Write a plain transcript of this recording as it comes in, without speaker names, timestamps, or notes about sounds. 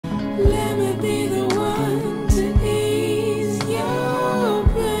Let me be the one to ease your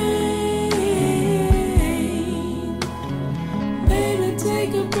pain. Baby,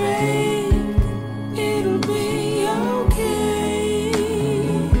 take a break, it'll be okay.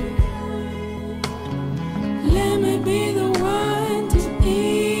 Let me be the one to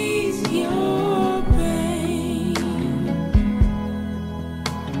ease your pain.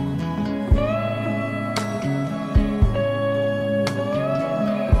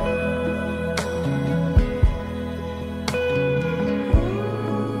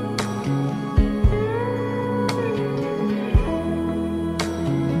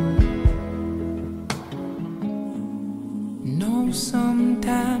 Know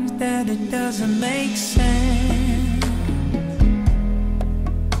sometimes that it doesn't make sense.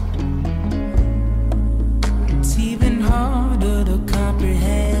 It's even harder to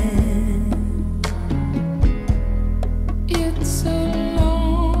comprehend. It's a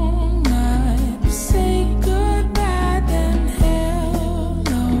long night, say goodbye then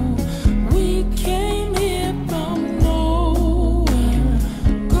hello. We came here from nowhere,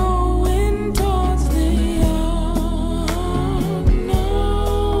 going towards the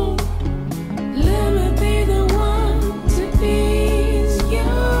unknown. Let me be the one to ease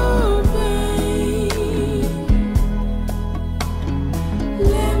your pain.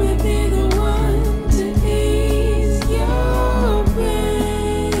 Let me be the one to ease your pain.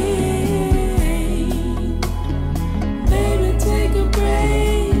 Baby, take a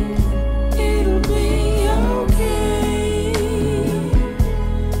break, it'll be okay.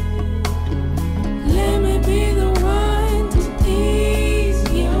 Let me be the one to ease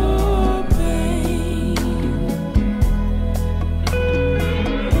your pain.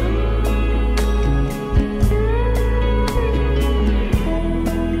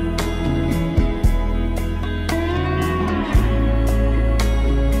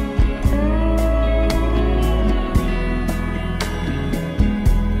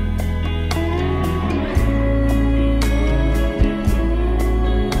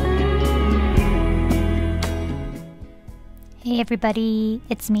 Hey everybody,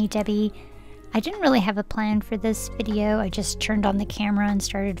 it's me, Debbie. I didn't really have a plan for this video. I just turned on the camera and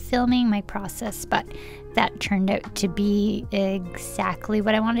started filming my process, but that turned out to be exactly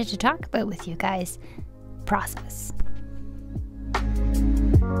what I wanted to talk about with you guys. Process.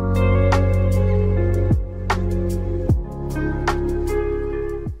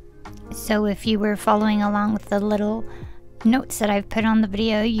 So if you were following along with the little notes that I've put on the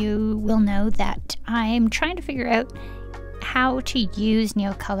video, you will know that I'm trying to figure out how to use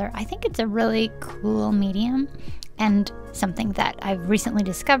Neocolor. I think it's a really cool medium and something that I've recently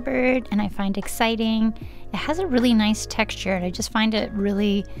discovered and I find exciting. It has a really nice texture and I just find it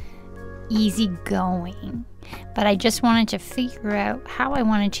really easygoing. But I just wanted to figure out how I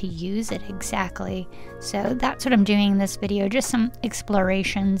wanted to use it exactly. So that's what I'm doing in this video, just some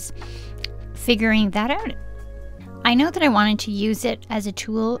explorations, figuring that out. I know that I wanted to use it as a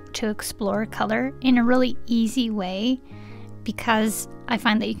tool to explore color in a really easy way, because I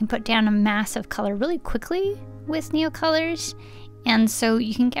find that you can put down a mass of color really quickly with Neocolors, and so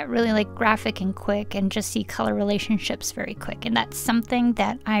you can get really like graphic and quick and just see color relationships very quick, and that's something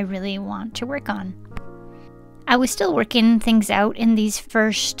that I really want to work on. I was still working things out in these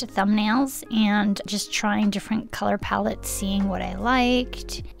first thumbnails and just trying different color palettes, seeing what I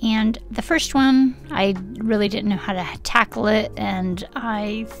liked. And the first one, I really didn't know how to tackle it, and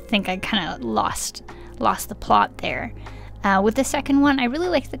I think I kind of lost the plot there. With the second one, I really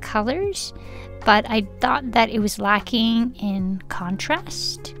liked the colors, but I thought that it was lacking in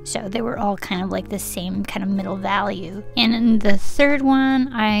contrast. So they were all kind of like the same kind of middle value. And in the third one,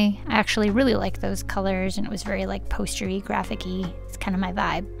 I actually really liked those colors, and it was very like postery, graphic-y. It's kind of my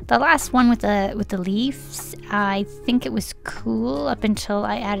vibe. The last one with the leaves, I think it was cool up until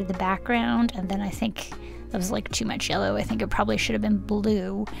I added the background, and then I think that was like too much yellow. I think it probably should have been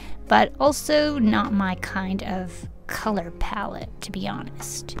blue, but also not my kind of color palette, to be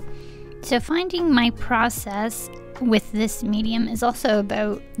honest. So finding my process with this medium is also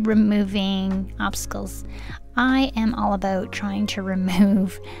about removing obstacles. I am all about trying to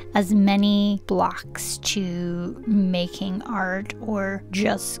remove as many blocks to making art or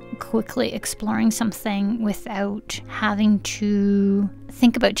just quickly exploring something without having to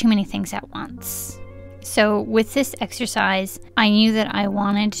think about too many things at once. So with this exercise, I knew that I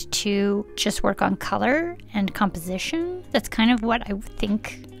wanted to just work on color and composition. That's kind of what I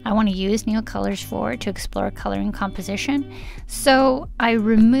think I want to use Neocolors for to explore color and composition. So I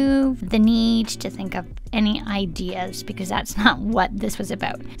removed the need to think of any ideas because that's not what this was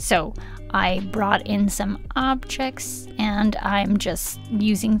about. So I brought in some objects and I'm just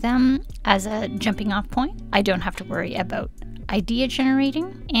using them as a jumping off point. I don't have to worry about idea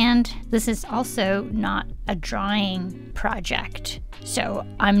generating, and this is also not a drawing project, so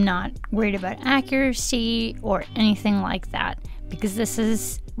I'm not worried about accuracy or anything like that because this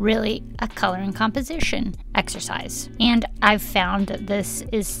is really a color and composition exercise. And I've found that this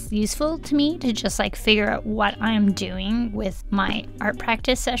is useful to me to just like figure out what I'm doing with my art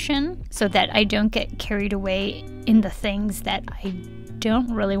practice session so that I don't get carried away in the things that I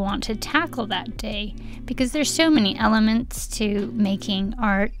don't really want to tackle that day, because there's so many elements to making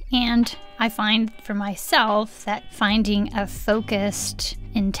art, and I find for myself that finding a focused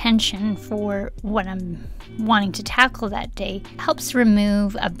intention for what I'm wanting to tackle that day helps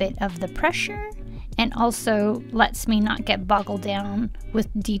remove a bit of the pressure and also lets me not get boggled down with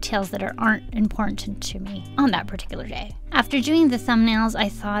details that aren't important to me on that particular day. After doing the thumbnails, I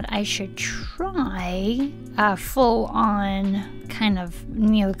thought I should try a full-on kind of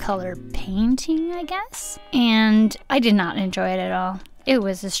Neocolor painting, I guess. And I did not enjoy it at all. It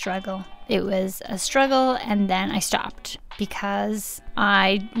was a struggle. It was a struggle, and then I stopped because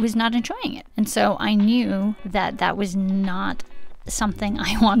I was not enjoying it. And so I knew that that was not something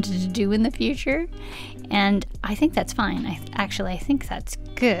I wanted to do in the future, and I think that's fine. I think that's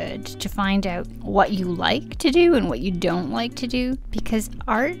good to find out what you like to do and what you don't like to do, because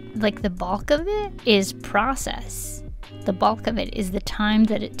art, like the bulk of it is process. The bulk of it is the time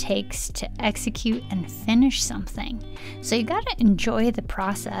that it takes to execute and finish something. So you gotta enjoy the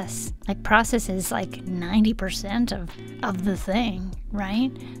process. Like, process is like 90% of the thing,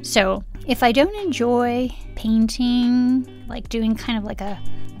 right? So if I don't enjoy painting, like doing kind of like a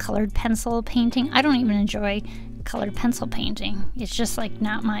colored pencil painting, I don't even enjoy colored pencil painting. It's just like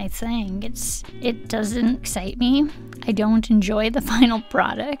not my thing. It doesn't excite me. I don't enjoy the final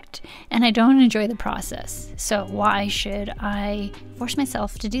product, and I don't enjoy the process. So why should I force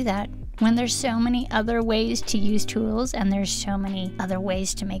myself to do that when there's so many other ways to use tools and there's so many other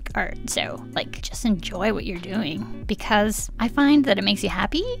ways to make art? So like, just enjoy what you're doing, because I find that it makes you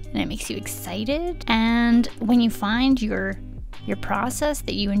happy and it makes you excited, and when you find your process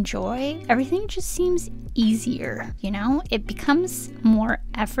that you enjoy, everything just seems easier, you know? It becomes more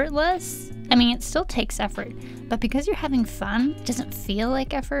effortless. I mean, it still takes effort, but because you're having fun, it doesn't feel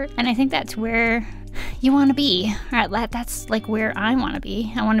like effort. And I think that's where you want to be. All right, that's like where I want to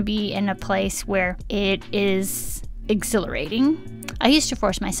be. I want to be in a place where it is exhilarating. I used to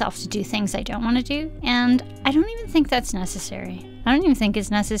force myself to do things I don't want to do, and I don't even think that's necessary. I don't even think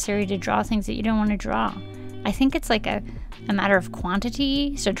it's necessary to draw things that you don't want to draw. I think it's like a matter of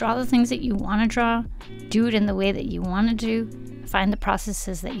quantity. So draw the things that you want to draw, do it in the way that you want to do, find the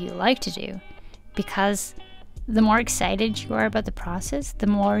processes that you like to do, because the more excited you are about the process, the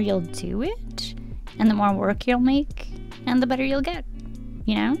more you'll do it, and the more work you'll make, and the better you'll get,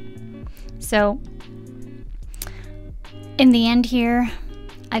 you know? So in the end here,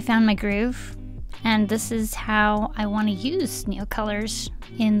 I found my groove, and this is how I want to use Neocolors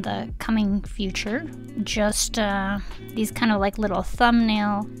in the coming future. Just these kind of like little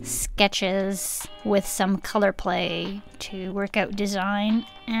thumbnail sketches with some color play to work out design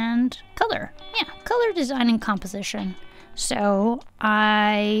and color. Yeah, color design and composition. So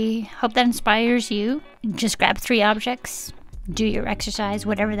I hope that inspires you. Just grab 3 objects, do your exercise,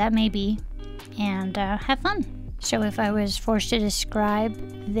 whatever that may be, and have fun. So if I was forced to describe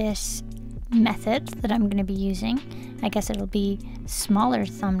this method that I'm going to be using, I guess it'll be smaller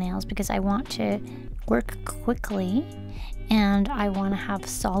thumbnails, because I want to work quickly and I want to have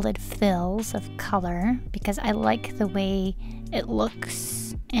solid fills of color because I like the way it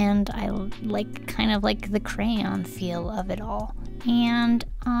looks, and I like kind of like the crayon feel of it all. And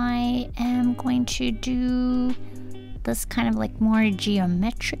I am going to do this kind of like more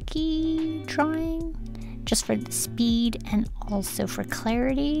geometric-y drawing, just for the speed and also for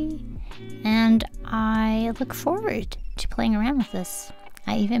clarity. And I look forward to playing around with this.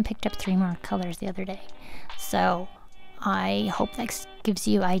 I even picked up 3 more colors the other day. So I hope that gives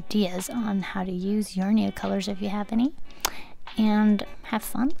you ideas on how to use your Neocolors if you have any, and have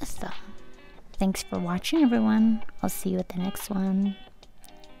fun with them. Thanks for watching, everyone. I'll see you at the next one.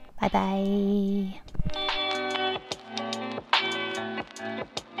 Bye-bye.